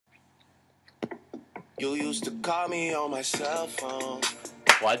You used to call me on my cell phone.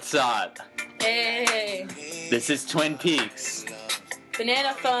 What's up? Hey, This is Twin Peaks,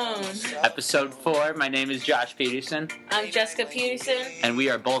 Banana Phone. episode 4. My name is Josh Peterson, I'm Jessica Peterson. and we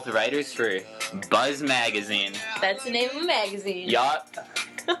are both writers for Buzz Magazine. That's the name of a magazine. Yup.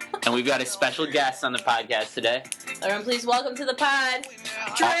 And we've got a special guest on the podcast today, Everyone, please welcome to the pod,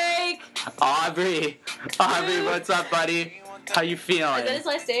 Drake. Aubrey. Aubrey, what's up, buddy? How you Is feeling? that his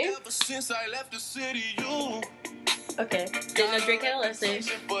last name? Ever since I left the city, you. Okay. Didn't know Drake had a last name.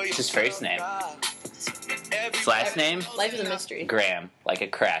 It's his first name. His last name? Life is a mystery. Graham, like a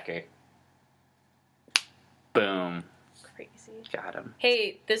cracker. Boom. Crazy. Got him.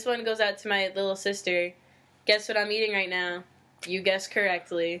 Hey, this one goes out to my little sister. Guess what I'm eating right now? You guessed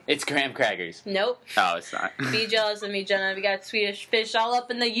correctly. It's graham crackers. Nope. Oh, it's not. Be jealous of me, Jenna. We got Swedish fish all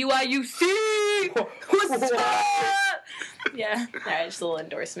up in the UIUC. What's up? Yeah. All right, just a little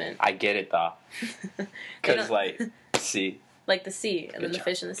endorsement. I get it, though. Because, like, see. Like the sea, and Good then the job.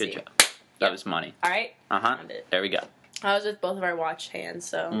 fish in the sea. Good job. That was money. All right. Uh-huh. Found it. There we go. I was with both of our watch hands,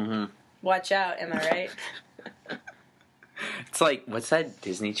 so Mm-hmm. watch out. Am I right? It's like, what's that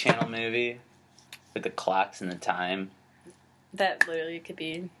Disney Channel movie? With the clocks and the time? That literally could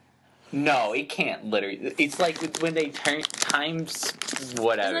be. No, it can't literally. It's like when they turn times,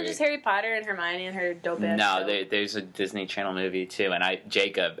 whatever. Isn't it just Harry Potter and Hermione and her dope ass No, show? there's a Disney Channel movie too, and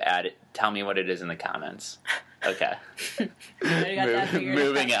Jacob added. Tell me what it is in the comments. Okay. I got that figured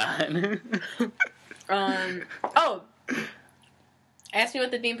Moving on. Oh. Ask me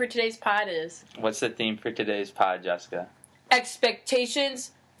what the theme for today's pod is. What's the theme for today's pod, Jessica?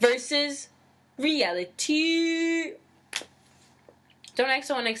 Expectations versus reality. Don't act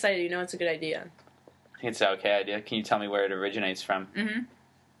so unexcited. You know it's a good idea. I think it's an okay idea. Can you tell me where it originates from? Mm-hmm.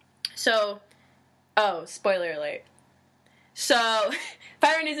 So, spoiler alert. So,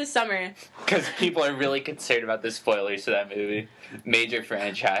 Fire Days of Summer. Because people are really concerned about the spoilers to that movie. Major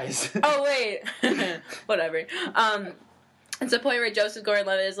franchise. Oh, wait. Whatever. It's a point where Joseph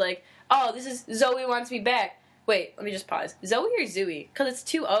Gordon-Levitt is like, oh, this is Zoe wants me back. Wait, let me just pause. Zoe or Zooey? Because it's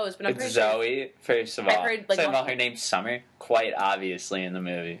two O's, but I'm pretty It's sure. Zoe, first of all. I've heard, like, Second of all, one- her name's Summer, quite obviously in the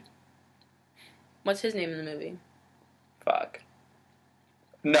movie. What's his name in the movie? Fuck.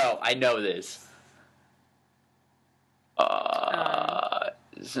 No, I know this.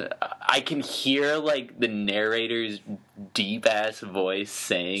 I can hear, like, the narrator's deep-ass voice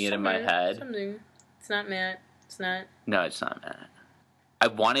saying it in my head. Something. It's not Matt. It's not. No, it's not Matt. I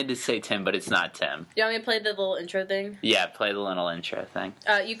wanted to say Tim, but it's not Tim. You want me to play the little intro thing? Yeah, play the little intro thing.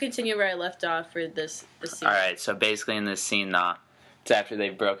 You continue where I left off for this scene. Alright, so basically in this scene, it's after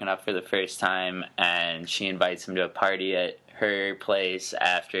they've broken up for the first time, and she invites him to a party at her place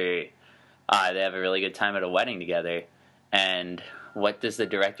after they have a really good time at a wedding together. And what does the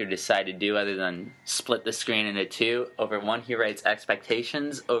director decide to do other than split the screen into two? Over one, he writes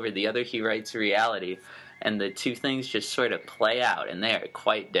expectations. Over the other, he writes reality. And the two things just sort of play out, and they are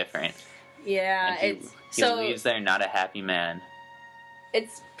quite different. Yeah, And he leaves there not a happy man.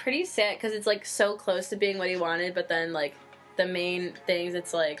 It's pretty sad because it's like so close to being what he wanted, but then like the main things,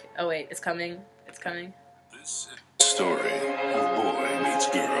 it's like, oh wait, it's coming. This is the story of boy meets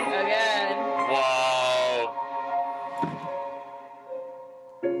girl. Oh god. Whoa!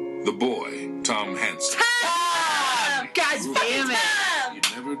 The boy, Tom Hansen. Ah! God damn it! You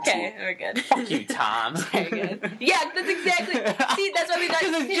never Okay, we're good. Fuck you, Tom. Very good. Yeah, that's exactly. See, that's why we got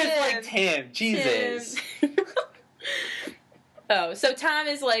Because Tim. it's just like Tim. Jesus. Tim. Oh, so Tom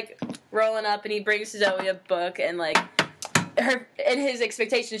is like rolling up, and he brings Zoe a book, and like her in his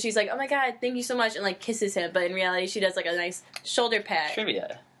expectations, she's like, "Oh my god, thank you so much," and like kisses him. But in reality, she does like a nice shoulder pat.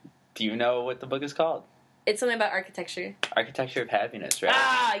 Trivia. Do you know what the book is called? It's something about architecture. Architecture of Happiness, right?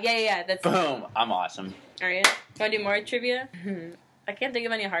 Ah, yeah. That's Boom! I'm awesome. all right. You want to do more trivia? I can't think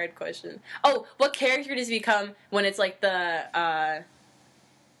of any hard questions. Oh, what character does he become when it's like the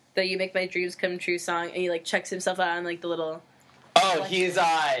 "You Make My Dreams Come True" song, and he like checks himself out on like the little. Oh, he's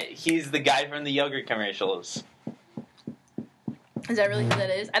the guy from the yogurt commercials. Is that really who that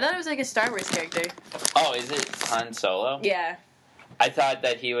is? I thought it was like a Star Wars character. Oh, is it Han Solo? Yeah. I thought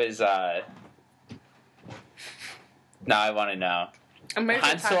that he was. Now I want to know.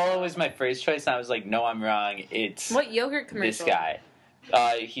 Han Solo was my first choice, and I was like, no, I'm wrong. It's What yogurt commercial? this guy.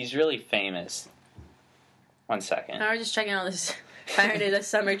 He's really famous. 1 second. Now we're just checking out this Fire Days of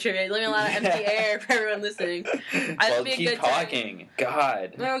Summer trivia. Leaving a lot of empty air for everyone listening. Well, be a keep good time. talking.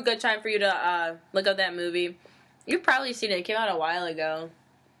 God. It'll be a good time for you to look up that movie. You've probably seen it. It came out a while ago.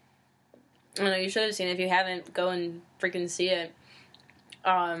 I don't know, you should have seen it. If you haven't, go and freaking see it.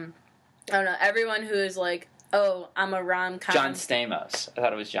 I don't know. Everyone who is like, oh, I'm a rom-com. John Stamos. I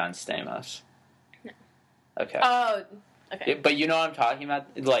thought it was John Stamos. No. Okay. Oh, okay. But you know what I'm talking about?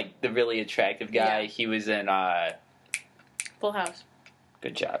 Like, the really attractive guy. Yeah. He was in, Full House.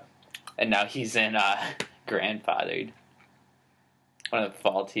 good job. And now he's in, Grandfathered. One of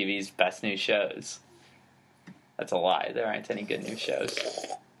Fall TV's best new shows. That's a lie. There aren't any good new shows.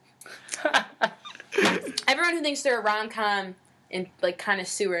 Everyone who thinks they're a rom-com and, like,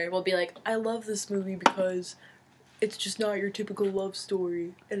 connoisseur will be like, I love this movie because it's just not your typical love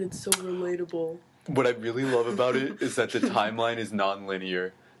story, and it's so relatable. What I really love about it is that the timeline is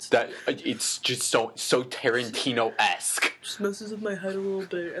non-linear. That it's just so Tarantino-esque. Just messes with my head a little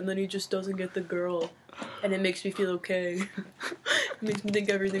bit, and then he just doesn't get the girl, and it makes me feel okay. It makes me think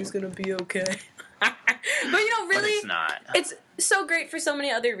everything's gonna be okay. But you know, really, But it's not. it's so great for so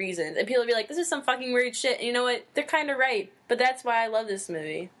many other reasons, and people will be like, "This is some fucking weird shit." And you know what? They're kind of right, but that's why I love this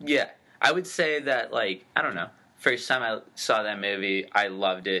movie. Yeah. I would say that, like, I don't know. First time I saw that movie, I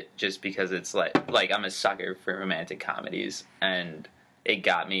loved it just because it's like I'm a sucker for romantic comedies, and it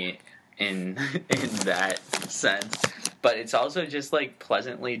got me in that sense. But it's also just, like,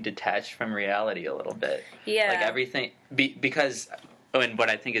 pleasantly detached from reality a little bit. Yeah, Like, everything... because... And what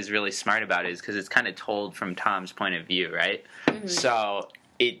I think is really smart about it is because it's kind of told from Tom's point of view, right? Mm-hmm. So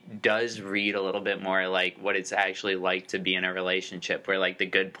it does read a little bit more like what it's actually like to be in a relationship, where, like, the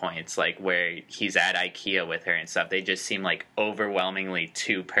good points, like where he's at IKEA with her and stuff, they just seem like overwhelmingly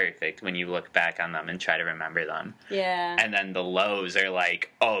too perfect when you look back on them and try to remember them. yeah, And then the lows are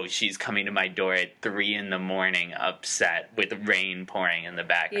like, oh, she's coming to my door at 3 a.m, upset with rain pouring in the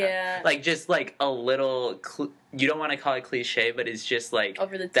background. Yeah. Like, just like a little... you don't want to call it cliche, but it's just like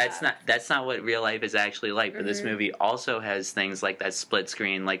over the top. that's not what real life is actually like. But this Mhm. movie also has things like that split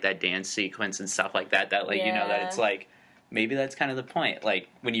screen, like that dance sequence and stuff like that. That, like, you know, that Yeah. it's like maybe that's kind of the point. Like,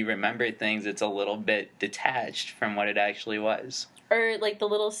 when you remember things, it's a little bit detached from what it actually was. Or like the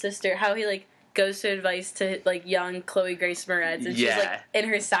little sister, how he like goes to advice to like young Chloe Grace Moretz, and she's like Yeah. in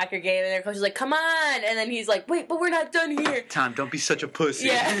her soccer game, and their coach is like, "Come on!" And then he's like, "Wait, but we're not done here." Tom, don't be such a pussy.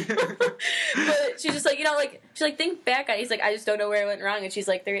 Yeah. But she's just like, you know, like she's like, think back on it. He's like, I just don't know where it went wrong, and she's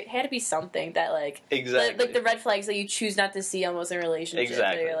like, there had to be something that like Exactly. like the red flags that you choose not to see almost in a relationship.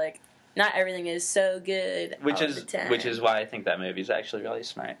 Exactly. Where you're like, not everything is so good which all is the time. which is why I think that movie's actually really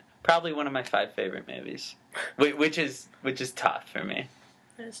smart. Probably one of my 5 favorite movies. Which is tough for me.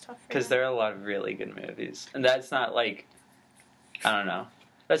 It's tough for Because you. there are a lot of really good movies. And that's not like, I don't know.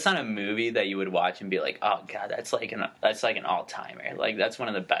 That's not a movie that you would watch and be like, oh god, that's like an all-timer. Like, that's one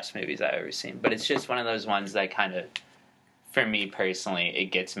of the best movies I've ever seen. But it's just one of those ones that kind of, for me personally, it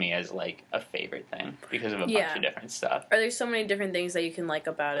gets me as like a favorite thing because of a bunch Yeah. of different stuff. Or there's so many different things that you can like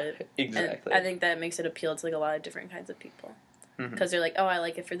about it. Exactly. And I think that makes it appeal to like a lot of different kinds of people. Mhm. Because they're like, oh, I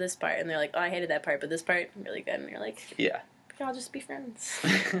like it for this part. And they're like, oh, I hated that part, but this part, really good. And you're like, Yeah. we can all just be friends.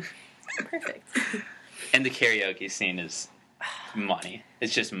 Perfect. And the karaoke scene is money.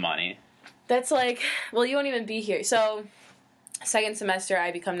 It's just money. That's like, well, you won't even be here. So, second semester,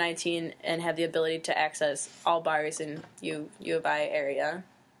 I become 19 and have the ability to access all bars in U of I area.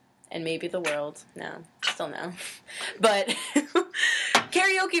 And maybe the world. No, still no. But,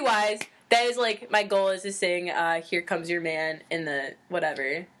 karaoke-wise, that is like, my goal is to sing Here Comes Your Man in the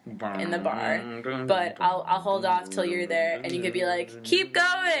whatever. In the bar. But I'll hold off till you're there, and you could be like, keep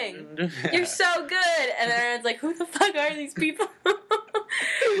going! You're so good! And then everyone's like, who the fuck are these people?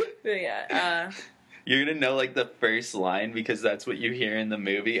 But yeah, You're gonna know like the first line because that's what you hear in the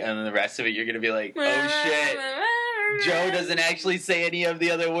movie, and then the rest of it you're gonna be like, oh shit, Joe doesn't actually say any of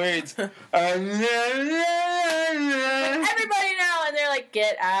the other words. Everybody now, and they're like,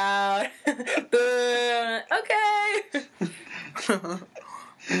 get out. Okay.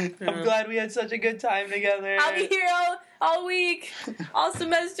 I'm glad we had such a good time together. I'll be here all week, all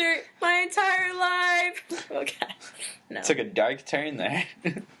semester, my entire life. Okay. No. Took a dark turn there.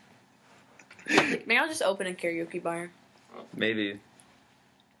 Maybe I'll just open a karaoke bar. Maybe.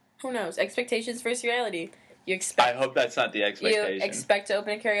 Who knows? Expectations versus reality. You I expect hope that's not the you expectation. expect to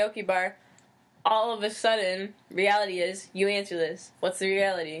open a karaoke bar. All of a sudden, reality is you answer this. What's the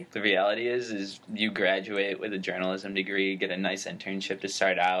reality? The reality is you graduate with a journalism degree, get a nice internship to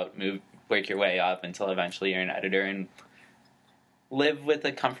start out, work your way up until eventually you're an editor, and live with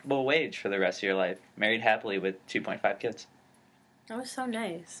a comfortable wage for the rest of your life. Married happily with 2.5 kids. That was so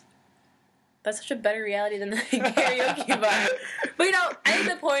nice. That's such a better reality than the karaoke bar. But you know, I think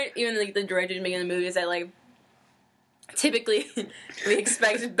the point, even like the director making the movie, is that like typically we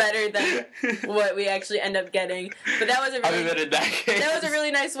expect better than what we actually end up getting. But that was a Other really, than in that case. that was a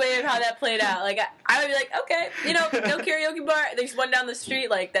really nice way of how that played out. Like, I would be like, okay, no karaoke bar. There's one down the street.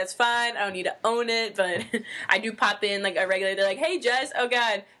 Like, that's fine. I don't need to own it, but I do pop in like a regular. They're like, hey, Jess, oh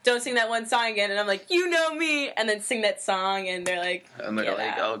God, don't sing that one song again. And I'm like, you know me. And then sing that song, and they're like, And they're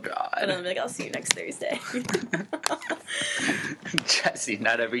like, oh God. And then I'm like, I'll see you next Thursday. Jesse,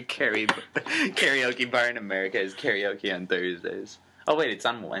 not every karaoke bar in America is karaoke on Thursdays. Oh wait, it's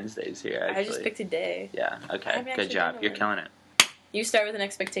on Wednesdays here, actually. I just picked a day. Yeah, okay. I've actually Good job. done You're one. killing it. You start with an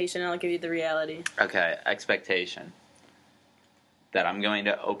expectation, and I'll give you the reality. Okay, expectation. That I'm going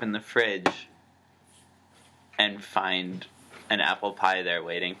to open the fridge and find an apple pie there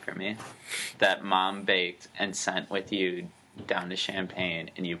waiting for me that Mom baked and sent with you down to Champaign,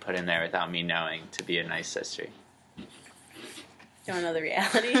 and you put in there without me knowing to be a nice sister. You want to know the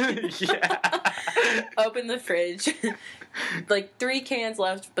reality? Yeah. Open the fridge. Like 3 cans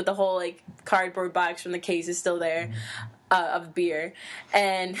left, but the whole like cardboard box from the case is still there of beer.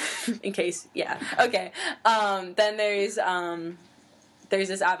 And in case, yeah, okay. Then there's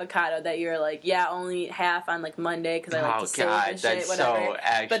this avocado that you're like, yeah, only half on like Monday because I like to save and shit, that's whatever. so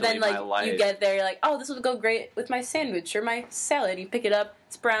actually But then my like life. you get there, you're like, oh, this would go great with my sandwich or my salad. You pick it up,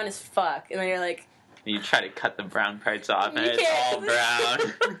 it's brown as fuck, and then you're like, You try to cut the brown parts off, and you it's can't. all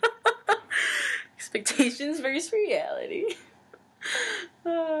brown. Expectations versus reality.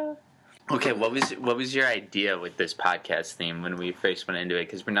 Okay, what was your idea with this podcast theme when we first went into it?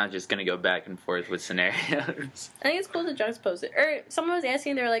 Because we're not just going to go back and forth with scenarios. I think it's cool to juxtapose it. Or someone was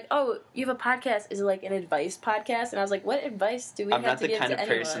asking, they were like, "Oh, you have a podcast? Is it like an advice podcast?" And I was like, "What advice do we I'm have not to the give kind to of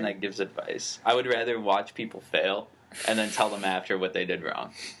anyone?" person that gives advice. I would rather watch people fail and then tell them after what they did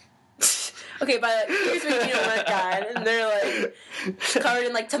wrong. Okay, but here's what you went on, and they're like covered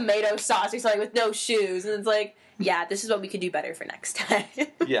in like tomato sauce or something with no shoes, and it's like, yeah, this is what we could do better for next time.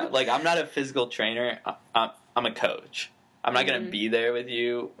 Yeah, like I'm not a physical trainer. I'm a coach. I'm not going to be there with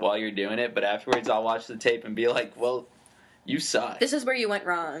you while you're doing it, but afterwards I'll watch the tape and be like, well, you suck. This is where you went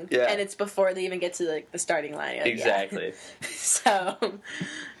wrong. Yeah. And it's before they even get to like the starting line. You're like, Exactly. Yeah. So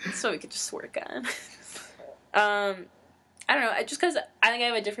that's what we could just work on. I don't know, just because I think I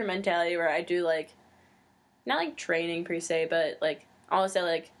have a different mentality where I do like, not like training per se, but like also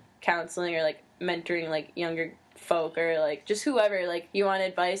like counseling or like mentoring like younger folk or like just whoever, like you want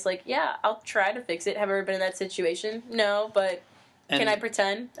advice, like yeah, I'll try to fix it. Have I ever been in that situation? No, but And, can I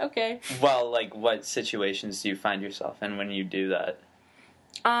pretend? Okay. well, like what situations do you find yourself in when you do that?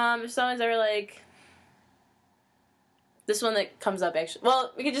 If someone's ever like, this one that comes up actually.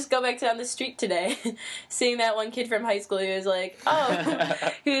 Well, we could just go back to on the street today, seeing that one kid from high school who was like,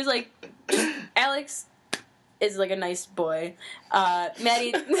 oh, he was like, Alex is like a nice boy.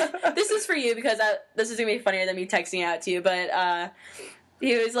 Maddie, this is for you because this is gonna be funnier than me texting out to you. But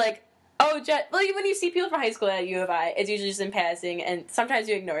he was like, oh, Jet. Well, when you see people from high school at U of I, it's usually just in passing, and sometimes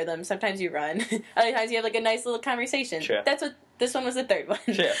you ignore them, sometimes you run, other times you have like a nice little conversation. Sure. That's what this one was. The third one.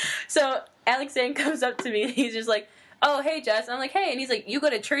 Sure. So Alex Zane comes up to me and he's just like, oh, hey, Jess. And I'm like, hey. And he's like, you go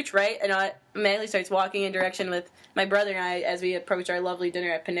to church, right? And I immediately starts walking in direction with my brother and I as we approach our lovely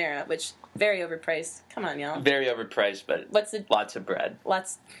dinner at Panera, which, very overpriced. Come on, y'all. Very overpriced, but What's the... lots of bread.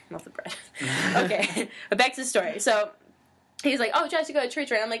 Lots of bread. Okay. But back to the story. So... he's like, oh, Jess, you go to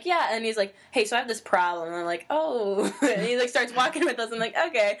church, right? I'm like, yeah. And he's like, hey, so I have this problem. And I'm like, oh. And he like starts walking with us. I'm like,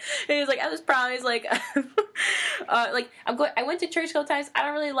 okay. And he's like, I have this problem. He's like, I went to church a couple times. I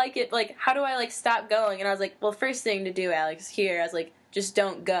don't really like it. Like, how do I like stop going? And I was like, well, first thing to do, Alex, here. I was like, just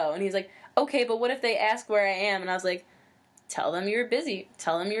don't go. And he's like, okay, but what if they ask where I am? And I was like, tell them you were busy.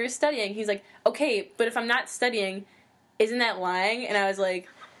 Tell them you were studying. He's like, okay, but if I'm not studying, isn't that lying? And I was like,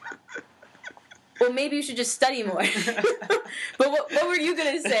 well, maybe you should just study more. But what were you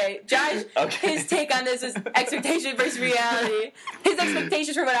going to say? Josh, Okay. his take on this is expectation versus reality. His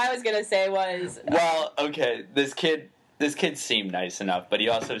expectations for what I was going to say was... Well, okay, this kid seemed nice enough, but he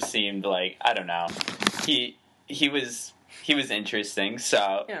also seemed like, I don't know, he was interesting,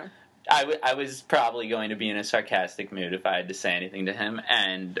 so Yeah. I was probably going to be in a sarcastic mood if I had to say anything to him,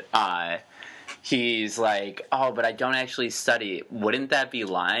 and he's like, oh, but I don't actually study. Wouldn't that be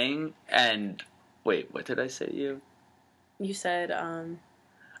lying? And wait, what did I say to you? You said,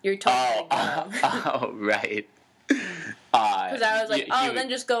 you're totally Oh, right. Because I was like, then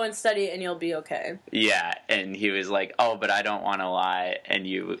just go and study and you'll be okay. Yeah, and he was like, oh, but I don't want to lie. And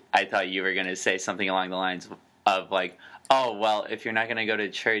I thought you were going to say something along the lines of like, oh, well, if you're not going to go to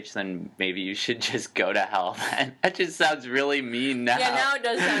church, then maybe you should just go to hell then. That just sounds really mean now. Yeah, now it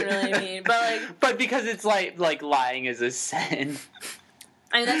does sound really mean. But like, but because it's like lying is a sin.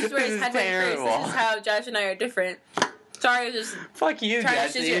 I mean, that's just where his This is head went first. terrible. This is how Josh and I are different. Sorry, I was just Fuck you, trying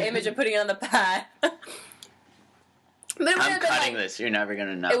to choose your Jesse. image and putting it on the pad. But it would I'm have been cutting like, this. You're never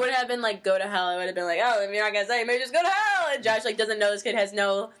gonna know. it wouldn't have been like go to hell. It would have been like, oh, if you're not gonna say, maybe just go to hell. And Josh like doesn't know this kid has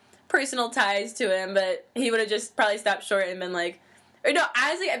no personal ties to him, but he would have just probably stopped short and been like, or no,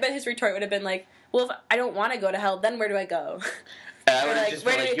 honestly, I bet his retort would have been like, well, if I don't want to go to hell, then where do I go? And I would have like, just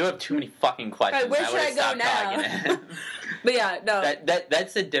where been like, do- you have too many fucking questions. Right, where should would've I go stopped now? talking. But yeah, no.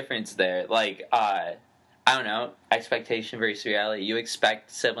 That's the difference there. Like, I don't know, expectation versus reality. You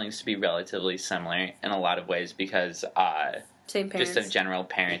expect siblings to be relatively similar in a lot of ways because Same parents. just of general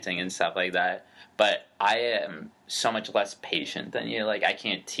parenting and stuff like that. But I am so much less patient than you. Like, I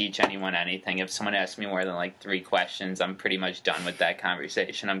can't teach anyone anything. If someone asks me more than like 3 questions, I'm pretty much done with that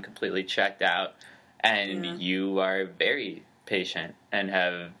conversation. I'm completely checked out. And Yeah. you are very patient and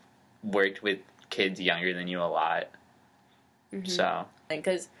have worked with kids younger than you a lot. Mm-hmm. So,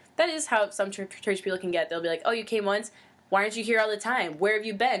 Because that is how some church people can get. They'll be like, oh, you came once? Why aren't you here all the time? Where have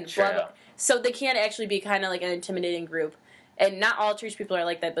you been? True. Blah, blah. So they can actually be kind of like an intimidating group. And not all church people are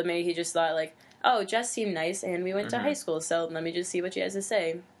like that, but maybe he just thought like, oh, Jess seemed nice and we went to Mhm. high school, so let me just see what she has to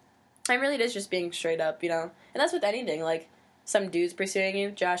say. And really it is just being straight up, you know? And that's with anything. Like, some dude's pursuing you.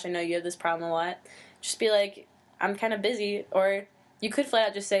 Josh, I know you have this problem a lot. Just be like, I'm kind of busy. Or you could flat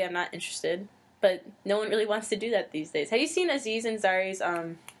out just say, I'm not interested. But no one really wants to do that these days. Have you seen Aziz Ansari's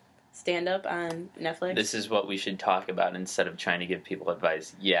stand-up on Netflix? this is what we should talk about instead of trying to give people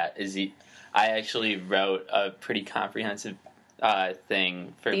advice. Yeah, I actually wrote a pretty comprehensive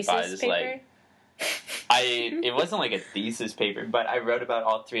thing for Thesis Buzz. paper? Like, it wasn't like a thesis paper, but I wrote about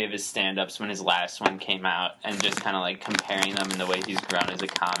all 3 of his stand-ups when his last one came out, and just kind of like comparing them and the way he's grown as a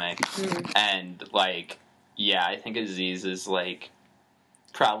comic. Mm. And like, yeah, I think Aziz is like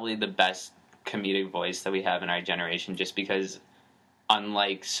probably the best comedic voice that we have in our generation, just because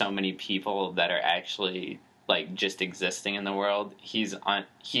unlike so many people that are actually like just existing in the world, he's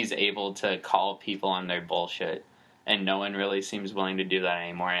able to call people on their bullshit, and no one really seems willing to do that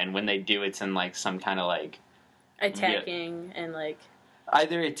anymore. And when they do, it's in like some kind of like Attacking and like...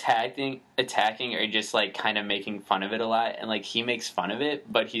 either attacking or just like kind of making fun of it a lot. And like, he makes fun of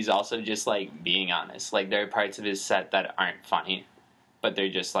it, but he's also just like being honest. Like, there are parts of his set that aren't funny, but they're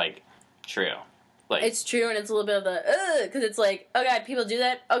just like true. Like, It's true, and it's a little bit of a, because it's like, oh god, people do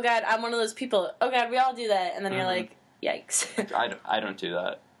that? Oh god, I'm one of those people. Oh god, we all do that. And then you're Mhm. like, yikes. I don't do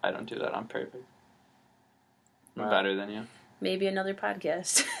that. I don't do that. I'm perfect. I'm Well. better than you. Maybe another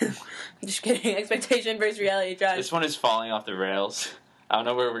podcast. Just kidding. Expectation versus reality, Josh. This one is falling off the rails. I don't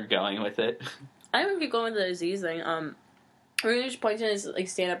know where we're going with it. I'm gonna keep going with the Aziz thing. We're gonna just point to his like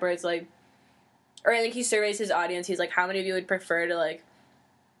stand up where it's like, or I think he surveys his audience. He's like, how many of you would prefer to like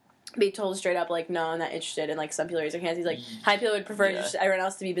be told straight up like, no, I'm not interested? And like some people raise their hands. He's like, how many people would prefer Yeah. just everyone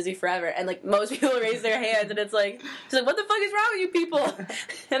else to be busy forever? And like most people raise their hands, and it's like, he's like, what the fuck is wrong with you people?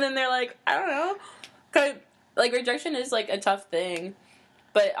 And then they're like, I don't know. 'Cause, like, rejection is like a tough thing,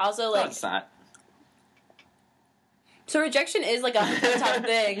 but also No, like it's not. so rejection is like a tough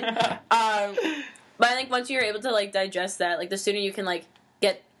thing. But I think once you're able to like digest that, like the sooner you can like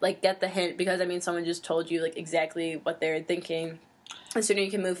get the hint, because I mean someone just told you like exactly what they're thinking, the sooner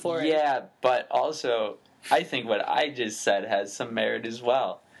you can move forward. Yeah, but also, I think what I just said has some merit as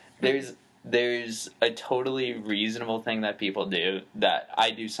well. There's a totally reasonable thing that people do that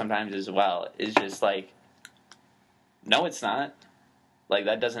I do sometimes as well. Is just like, no, it's not. Like,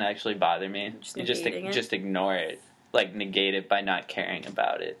 that doesn't actually bother me. Just You negating it? just ignore it. Like, negate it by not caring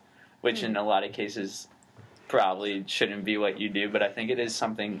about it. Which in a lot of cases probably shouldn't be what you do, but I think it is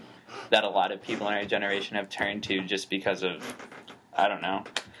something that a lot of people in our generation have turned to just because of, I don't know,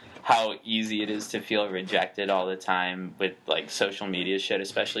 how easy it is to feel rejected all the time with like social media shit,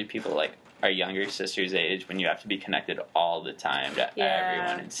 especially people like our younger sister's age, when you have to be connected all the time to Yeah.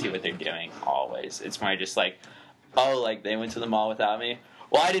 everyone and see what they're doing always. It's more just like, oh, like they went to the mall without me?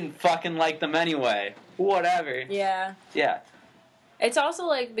 Well, I didn't fucking like them anyway. Whatever. Yeah. Yeah. It's also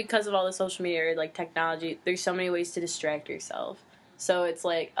like because of all the social media or like technology, there's so many ways to distract yourself. So it's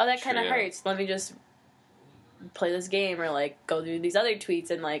like, oh, that kind of True. hurts. Let me just play this game or like go through these other tweets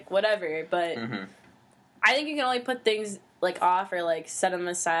and like whatever. But Mm-hmm. I think you can only put things like off or like set them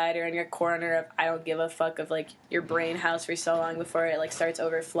aside or in your corner of I don't give a fuck of like your brain house for so long before it like starts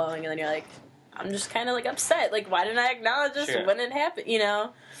overflowing, and then you're like, I'm just kind of like upset. Like, why didn't I acknowledge this Sure. when it happened? You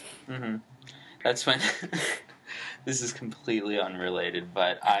know? Mm-hmm. That's when this is completely unrelated,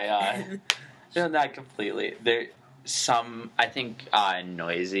 but no, not completely. There I think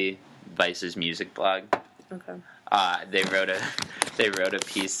Noisy, Vice's music blog. Okay. They wrote a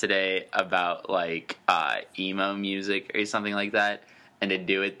piece today about like emo music or something like that, And to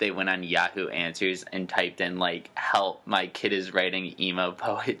do it, they went on Yahoo Answers and typed in, like, help, my kid is writing emo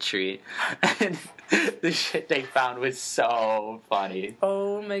poetry. And the shit they found was so funny.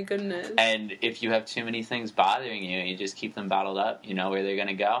 Oh my goodness. And if you have too many things bothering you, you just keep them bottled up. You know where they're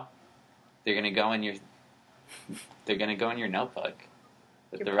gonna go? They're gonna go in your notebook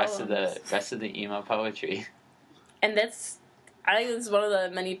with Your the rest poems. of the emo poetry. And I think that's one of the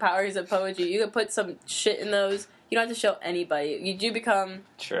many powers of poetry. You can put some shit in those. You don't have to show anybody. You do become,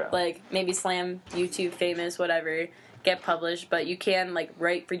 True. like, maybe slam, YouTube famous, whatever, get published, but you can, like,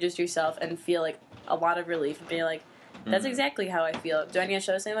 write for just yourself and feel, like, a lot of relief and be like, that's exactly how I feel. Do I need to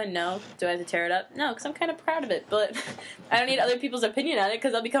show this to anyone? No. Do I have to tear it up? No, because I'm kind of proud of it, but I don't need other people's opinion on it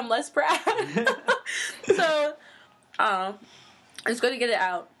because I'll become less proud. So, it's good to get it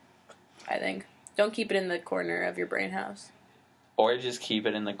out, I think. Don't keep it in the corner of your brain house. Or just keep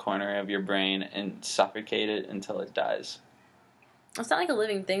it in the corner of your brain and suffocate it until it dies. It's not like a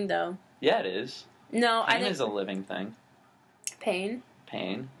living thing, though. Yeah, it is. No, I Pain think... is a living thing. Pain?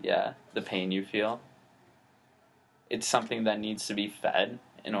 Pain, yeah. The pain you feel. It's something that needs to be fed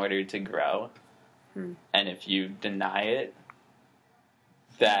in order to grow. And if you deny it,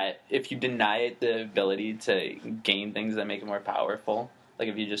 the ability to gain things that make it more powerful, like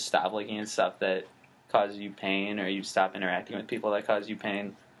if you just stop looking at stuff that causes you pain, or you stop interacting with people that cause you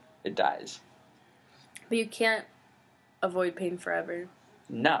pain, it dies. But you can't avoid pain forever.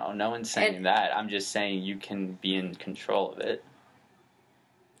 No one's saying that. I'm just saying you can be in control of it.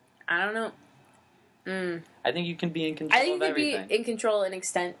 I don't know. I think you can be in control I think of you could everything. be in control an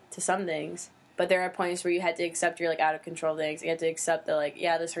extent to some things, but there are points where you had to accept you're, like, out of control things. You had to accept that, like,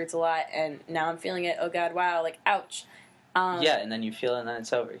 yeah, this hurts a lot, and now I'm feeling it. Oh, God, wow, like, ouch. Yeah, and then you feel it, and then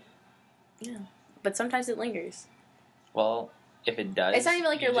it's over. Yeah. But sometimes it lingers. Well, if it does... It's not even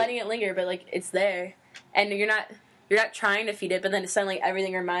like you're letting it linger, but, like, it's there. And you're not trying to feed it, but then suddenly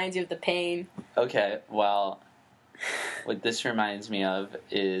everything reminds you of the pain. Okay, well, what this reminds me of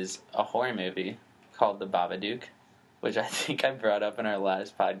is a horror movie called The Babadook, which I think I brought up in our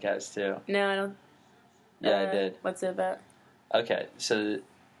last podcast, too. No, I don't... Yeah, I did. What's it about? Okay, so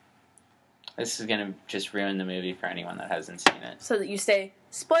this is going to just ruin the movie for anyone that hasn't seen it. So that you say,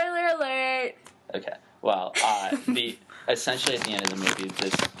 spoiler alert! Okay, well, essentially at the end of the movie,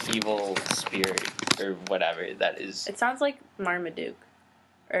 this evil spirit, or whatever, that is... It sounds like Marmaduke.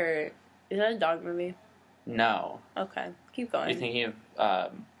 Or, is that a dog movie? No. Okay, keep going. You're thinking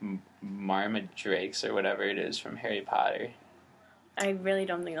of Marmadrakes, or whatever it is from Harry Potter. I really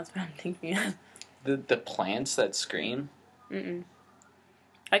don't think that's what I'm thinking of. The plants that scream? Mm-mm.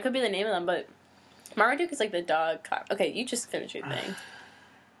 That could be the name of them, but Marmaduke is like the dog. Okay, you just finish your thing.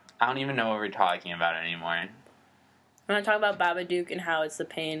 I don't even know what we're talking about anymore. I'm going to talk about Babadook and how it's the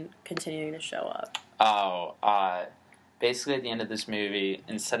pain continuing to show up. Oh, basically at the end of this movie,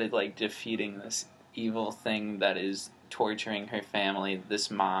 instead of, like, defeating this evil thing that is torturing her family, this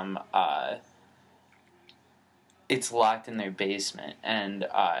mom, it's locked in their basement, and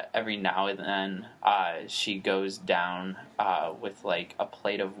every now and then she goes down with, like, a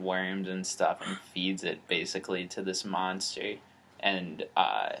plate of worms and stuff and feeds it, basically, to this monster, and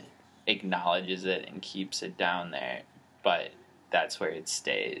acknowledges it and keeps it down there, but that's where it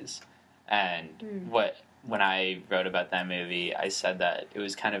stays. And when I wrote about that movie, I said that it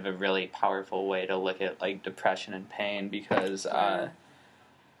was kind of a really powerful way to look at, like, depression and pain, because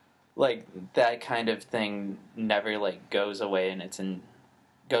like, that kind of thing never, like, goes away, and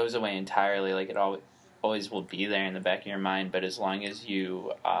goes away entirely. Like, it always will be there in the back of your mind, but as long as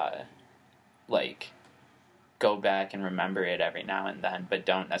you like, go back and remember it every now and then, but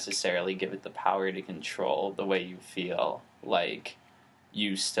don't necessarily give it the power to control the way you feel, like,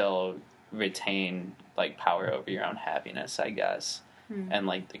 you still retain, like, power over your own happiness, I guess. And,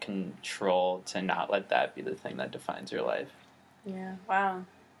 like, the control to not let that be the thing that defines your life. Yeah, wow.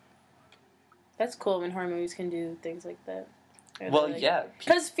 That's cool when horror movies can do things like that. Well, yeah.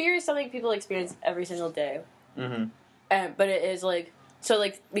 Because fear is something people experience every single day. Mm-hmm. But it is, like... So,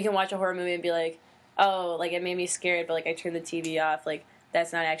 like, we can watch a horror movie and be like, oh, like, it made me scared, but, like, I turned the TV off. Like,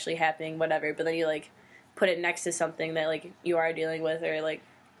 that's not actually happening, whatever. But then you, like, put it next to something that, like, you are dealing with, or, like,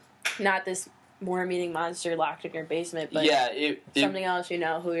 not this worm-eating monster locked in your basement, but something else, you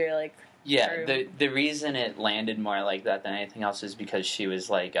know, who you're, like... Yeah, the reason it landed more like that than anything else is because she was,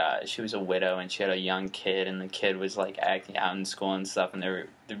 like, she was a widow, and she had a young kid, and the kid was, like, acting out in school and stuff, and the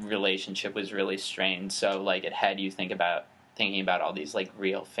relationship was really strained, so, like, it had you thinking about all these, like,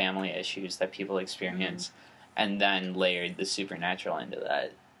 real family issues that people experience, and then layered the supernatural into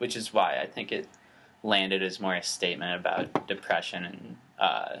that, which is why I think it landed as more a statement about depression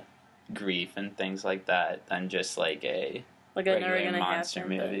and grief and things like that than just, like, a like a regular never gonna monster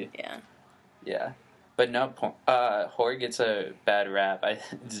happen, but movie. yeah. Yeah. But no, horror gets a bad rap.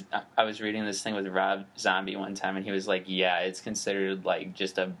 I was reading this thing with Rob Zombie one time, and he was like, "Yeah, it's considered like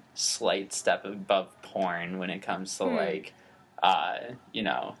just a slight step above porn when it comes to like, you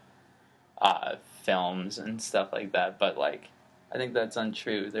know, films and stuff like that." But like, I think that's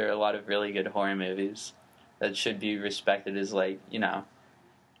untrue. There are a lot of really good horror movies that should be respected as like, you know,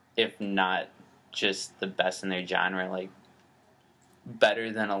 if not just the best in their genre, like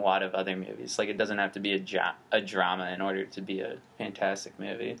better than a lot of other movies. Like, it doesn't have to be a drama in order to be a fantastic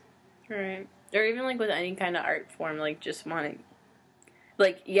movie. Right. Or even, like, with any kind of art form, like, just wanting...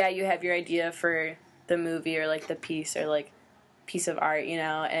 Like, yeah, you have your idea for the movie or, like, the piece or, like, piece of art, you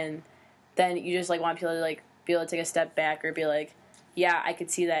know, and then you just, like, want people to, like, be able to take a step back or be like, yeah, I could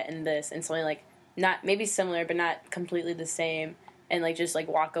see that in this, and something, like, not... maybe similar, but not completely the same, and, like, just, like,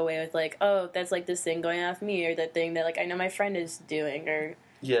 walk away with, like, oh, that's, like, this thing going on with me, or that thing that, like, I know my friend is doing, or...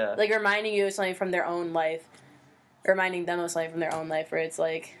 Yeah. Like, reminding you of something from their own life. Reminding them of something from their own life, where it's,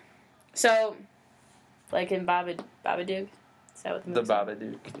 like... So, like, in Babadook, is that what the The movie's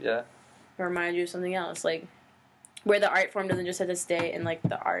Babadook, yeah. remind you of something else, like... Where the art form doesn't just have to stay in, like,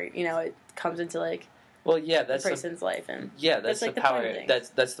 the art, you know, it comes into, like... Well, yeah, the that's person's life, and... Yeah, that's like, the the power. point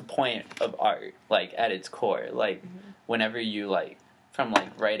of That's the point of art, like at its core. Like whenever you like from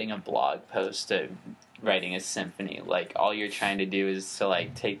like writing a blog post to writing a symphony, like all you're trying to do is to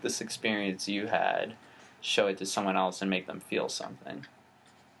like take this experience you had, show it to someone else, and make them feel something.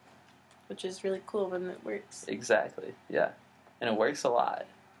 Which is really cool when it works. Exactly. Yeah, and it works a lot,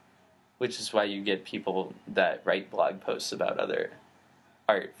 which is why you get people that write blog posts about other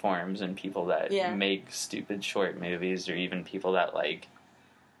art forms and people that Yeah. make stupid short movies, or even people that like,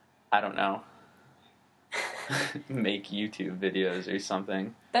 I don't know, make YouTube videos or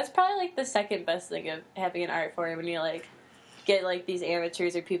something. That's probably, like, the second best thing of having an art form, when you, like, get, like, these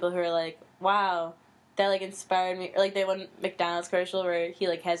amateurs or people who are like, wow, that, like, inspired me. Or, like, they one McDonald's commercial where he,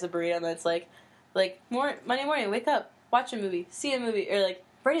 like, has a burrito and it's like, Monday morning, wake up, watch a movie, see a movie, or, like,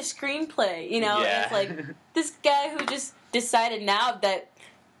 write a screenplay, you know? Yeah. And it's, like, this guy who just decided now that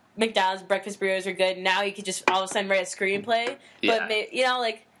McDonald's breakfast burritos are good, now he could just all of a sudden write a screenplay. Yeah. But, you know,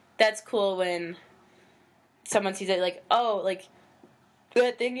 like, that's cool when someone sees it, like, oh, like,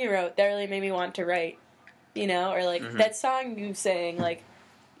 that thing you wrote, that really made me want to write, you know? Or, like, that song you sang, like,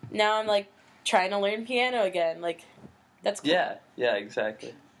 now I'm, like, trying to learn piano again. Like, that's cool. Yeah,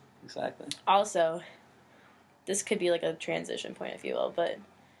 exactly. Also, this could be, like, a transition point, if you will, but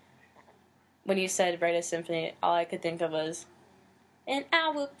when you said write a symphony, all I could think of was, and I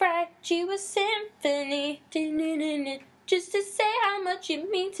will write you a symphony, just to say how much you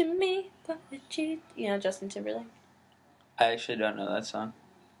mean to me. You know, Justin Timberlake. I actually don't know that song.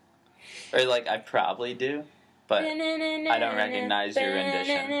 Or, like, I probably do, but I don't recognize your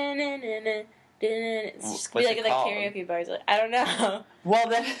rendition. It's just What's like it the called? karaoke bars. Like, I don't know. Well,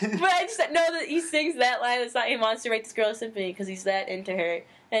 then... But I just know that he sings that line. It's not he wants to write this girl a symphony because he's that into her.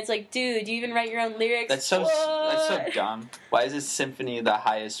 And it's like, dude, do you even write your own lyrics? That's so What? dumb. Why is a symphony the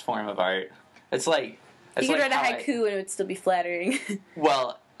highest form of art? It's like... You could write a how haiku and it would still be flattering.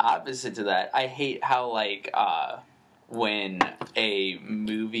 Well, opposite to that, I hate how, like, when a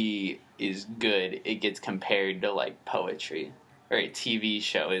movie is good, it gets compared to, like, poetry. Or a TV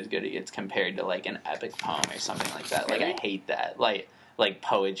show is good, it gets compared to, like, an epic poem or something like that. Like, I hate that. Like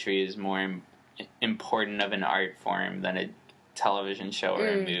poetry is more important of an art form than a television show or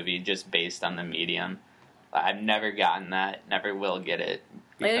a movie, just based on the medium. I've never gotten that, never will get it.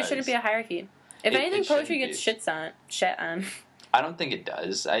 Like, there shouldn't be a hierarchy. If anything, it poetry shouldn't gets be. shat on. I don't think it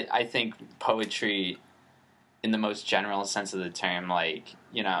does. I think poetry, in the most general sense of the term, like,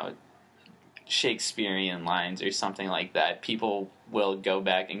 you know, Shakespearean lines or something like that, people will go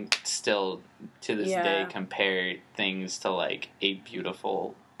back and still, to this day, compare things to, like, a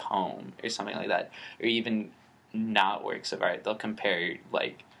beautiful poem or something like that. Or even not works of art. They'll compare,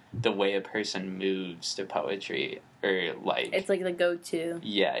 like, the way a person moves to poetry, or, like... It's, like, the go-to.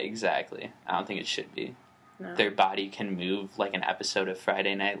 Yeah, exactly. I don't think it should be. No. Their body can move like an episode of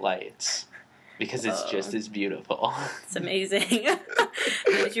Friday Night Lights because it's just as beautiful. It's amazing.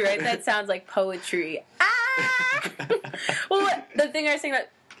 Did you write that? Sounds like poetry. Ah! Well, the thing I was saying about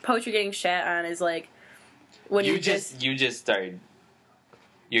poetry getting shat on is, like, when you just started.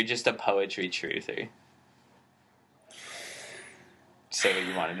 You're just a poetry truther. Say what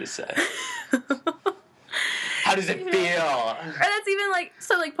you wanted to say. How does it feel? Or that's even, like,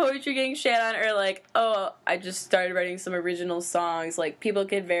 so, like, poetry getting shat on, or, like, oh, I just started writing some original songs. Like, people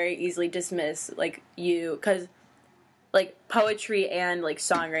could very easily dismiss, like, you, because, like, poetry and, like,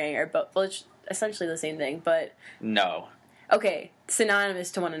 songwriting are both, well, it's essentially the same thing, but... No. Okay,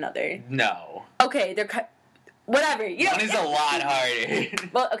 synonymous to one another. No. Okay, they're whatever. You know, One is a lot harder.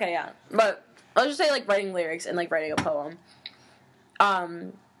 well, okay, yeah, but I'll just say like writing lyrics and like writing a poem.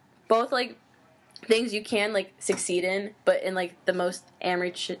 Both like things you can like succeed in, but in like the most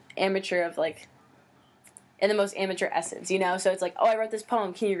amateur of like, in the most amateur essence, you know. So it's like, oh, I wrote this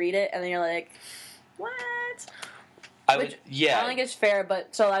poem. Can you read it? And then you're like, what? I Which yeah. I don't think it's fair,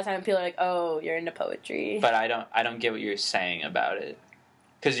 but so a lot of times people are like, oh, you're into poetry. But I don't get what you're saying about it.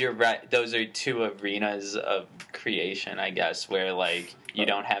 Because you're right. Those are two arenas of creation, I guess, where like you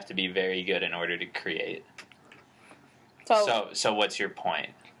don't have to be very good in order to create. So what's your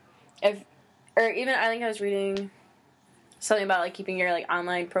point? Or even I think I was reading something about like keeping your like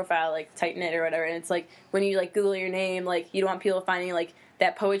online profile like tight knit or whatever, and it's like when you like Google your name, like you don't want people finding like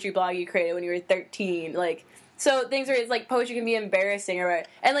that poetry blog you created when you were 13, like. So things where it's like poetry can be embarrassing or whatever.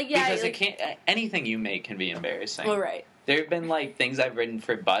 And like yeah, because like, it can't. Anything you make can be embarrassing. Well, right. There have been like things I've written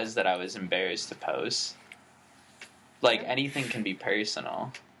for Buzz that I was embarrassed to post. Like anything can be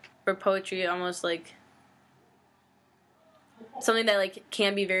personal. For poetry, almost like something that like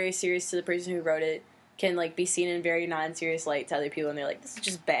can be very serious to the person who wrote it can like be seen in very non-serious light to other people, and they're like, this is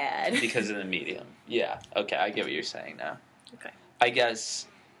just bad Because of the medium. Yeah. Okay, I get what you're saying now. Okay. I guess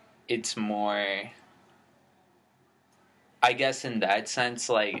it's more. I guess in that sense,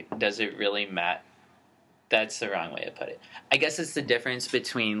 like, does it really matter? That's the wrong way to put it. I guess it's the difference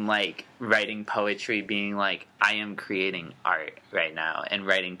between, like, writing poetry being like, I am creating art right now, and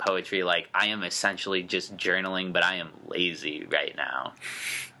writing poetry like, I am essentially just journaling, but I am lazy right now.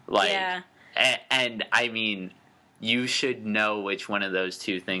 Like, yeah. And I mean, you should know which one of those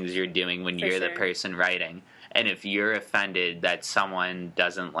two things you're doing when For you're sure. the person writing. And if you're offended that someone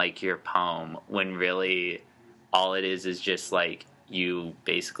doesn't like your poem, when really all it is just like you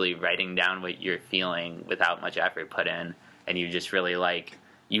basically writing down what you're feeling without much effort put in, and you just really like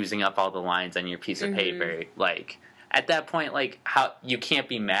using up all the lines on your piece of paper, like at that point, like how you can't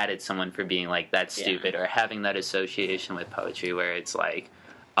be mad at someone for being like that's stupid, or having that association with poetry where it's like,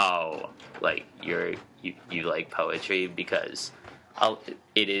 oh, like you like poetry because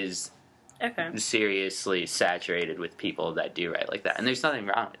it is Okay. seriously saturated with people that do write like that, and there's nothing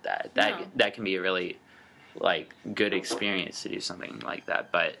wrong with that. That can be a really like good experience to do something like that.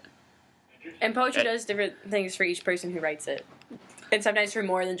 But And poetry does different things for each person who writes it, and sometimes for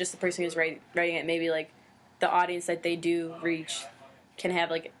more than just the person who's writing it. Maybe like the audience that they do reach can have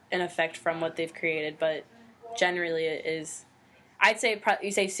like an effect from what they've created, but generally it is. I'd say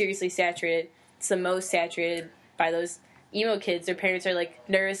you say seriously saturated. It's the most saturated by those emo kids. Their parents are like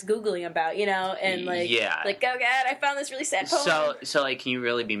nervous Googling about, you know, and like, like, oh god, I found this really sad poem. So like, can you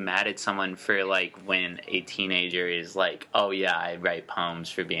really be mad at someone for like when a teenager is like, oh yeah, I write poems,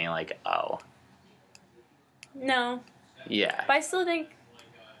 for being like, oh, No, yeah. but I still think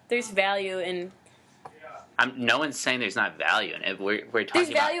there's value in. No one's saying there's not value in it. We're talking There's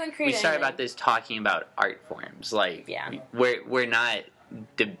about. value in creating We started anything. about this talking about art forms. Like, Yeah. we're not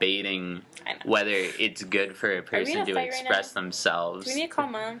debating I know. whether it's good for a in person a to fight right express now? themselves. Do we need to call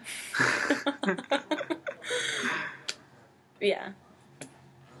mom? Yeah.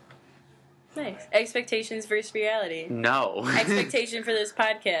 Nice. Expectations versus reality. No. Expectation for this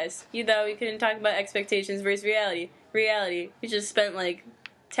podcast. You thought we couldn't talk about expectations versus reality. Reality. We just spent like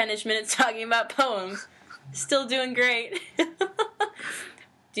 10-ish minutes talking about poems. Still doing great.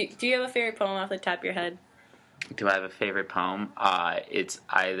 Do you have a favorite poem off the top of your head? Do I have a favorite poem? It's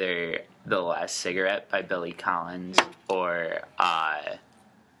either The Last Cigarette by Billy Collins or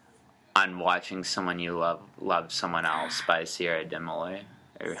On Watching Someone You Love Someone Else by Sierra de Molay,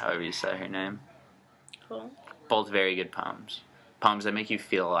 or however you say her name. Cool. Both very good poems. Poems that make you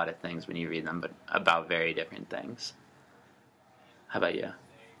feel a lot of things when you read them, but about very different things. How about you?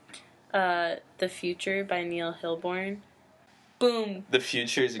 The Future by Neil Hilborn. Boom. The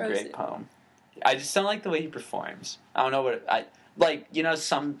Future is a Frozen. great poem. I just don't like the way he performs. I don't know what I like. You know,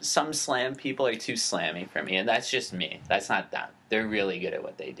 some slam people are too slammy for me, and that's just me. That's not them. They're really good at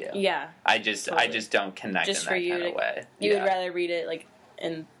what they do. Yeah. I Totally. just don't connect Just in for that you kind to- of way. You Yeah. would rather read it like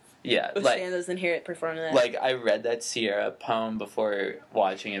in Yeah, with like stanzas than hear it performed in that. like I read that Sierra poem before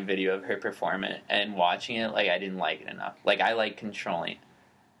watching a video of her perform it, and watching it, like I didn't like it enough. Like I like controlling.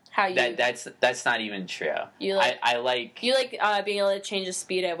 How you That's not even true. You like- I like. you like being able to change the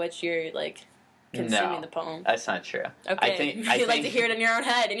speed at which you're like consuming No. the poem. That's not true. Okay. I think you like to hear it in your own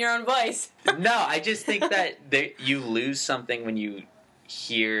head, in your own voice. No, I just think that you lose something when you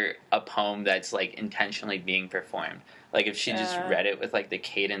hear a poem that's like intentionally being performed. Like if she just read it with like the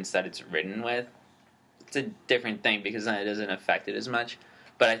cadence that it's written with, it's a different thing because then it doesn't affect it as much.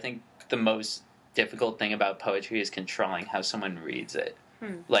 But I think the most difficult thing about poetry is controlling how someone reads it.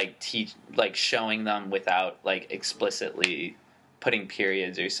 Hmm. Showing them without explicitly putting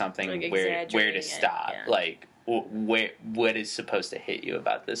periods or something Like where to exaggerating stop. it, yeah. What is supposed to hit you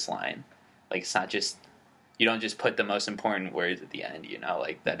about this line? It's not just, you don't just put the most important words at the end.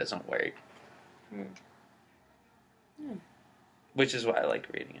 That doesn't work. Hmm. Which is why I like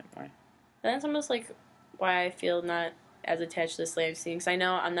reading it more. That's almost why I feel not as attached to the slam scene, because I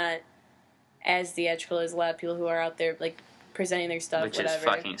know I'm not as theatrical as a lot of people who are out there presenting their stuff. Which whatever. is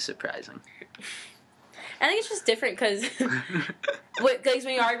fucking surprising. I think it's just different because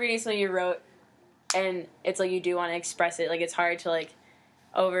when you are reading something you wrote, and it's you do want to express it, it's hard to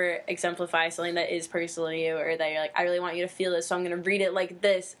over exemplify something that is personal to you, or that you're I really want you to feel this, so I'm going to read it like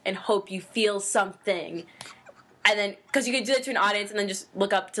this and hope you feel something. And then, because you could do that to an audience and then just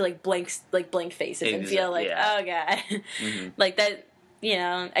look up to blank faces and feel yeah. oh god, that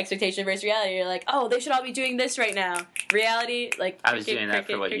expectation versus reality. You're oh, they should all be doing this right now. Reality, I was doing that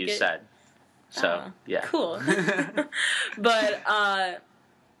for what you said. So yeah, cool. But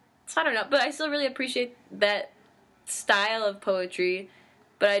so I don't know. But I still really appreciate that style of poetry.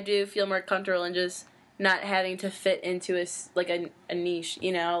 But I do feel more comfortable in just not having to fit into a niche,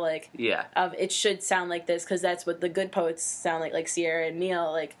 yeah, of it should sound like this, because that's what the good poets sound like Sierra and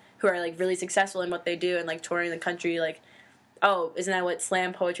Neil, who are really successful in what they do and touring the country. Oh, isn't that what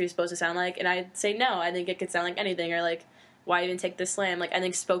slam poetry is supposed to sound like? And I'd say no. I think it could sound like anything, or why even take the slam? I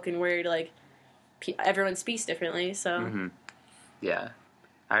think spoken word, everyone speaks differently. So mm-hmm. Yeah.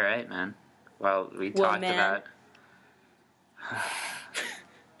 All right, man. Well, we talked about.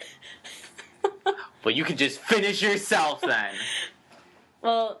 Well, you can just finish yourself then.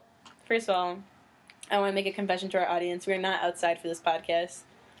 Well, first of all, I want to make a confession to our audience. We're not outside for this podcast.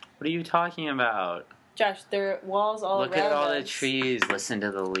 What are you talking about? Josh, there are walls all Look around at all us. the trees. Listen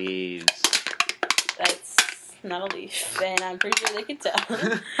to the leaves. That's not a leaf, and I'm pretty sure they can tell.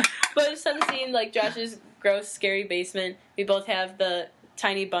 But just set the scene, Josh's gross, scary basement. We both have the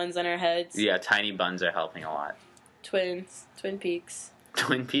tiny buns on our heads. Yeah, tiny buns are helping a lot. Twins. Twin Peaks.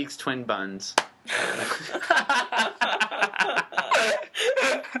 Twin Peaks, twin buns.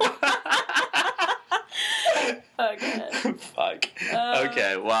 Okay. Fuck.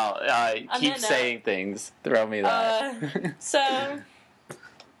 Okay, well, keep saying things. Throw me that. So,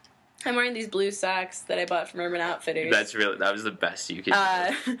 I'm wearing these blue socks that I bought from Urban Outfitters. That was the best you could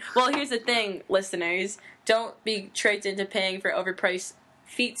do. Well, here's the thing, listeners. Don't be tricked into paying for overpriced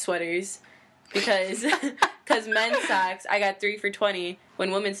feet sweaters, because men's socks, I got 3 for $20.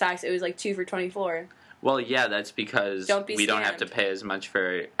 When women's socks, it was 2 for $24. Well, yeah, that's because we don't have to scammed. pay as much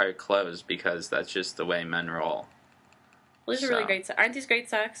for our clothes, because that's just the way men roll. Well, these are really great socks. Aren't these great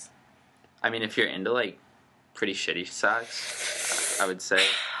socks? I mean, if you're into, pretty shitty socks, I would say.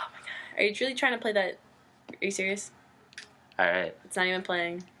 Oh my god. Are you really trying to play that? Are you serious? Alright. It's not even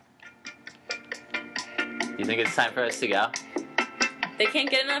playing. You think it's time for us to go? They can't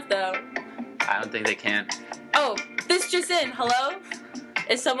get enough, though. I don't think they can. Oh, this just in. Hello?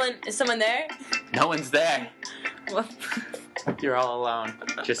 Is someone there? No one's there. Well, You're all alone.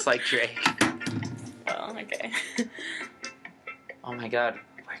 Just like Drake. oh, okay. Oh my god.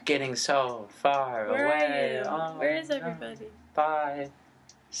 We're getting so far Where away. are you? Oh, Where is everybody? Bye.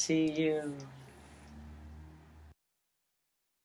 See you.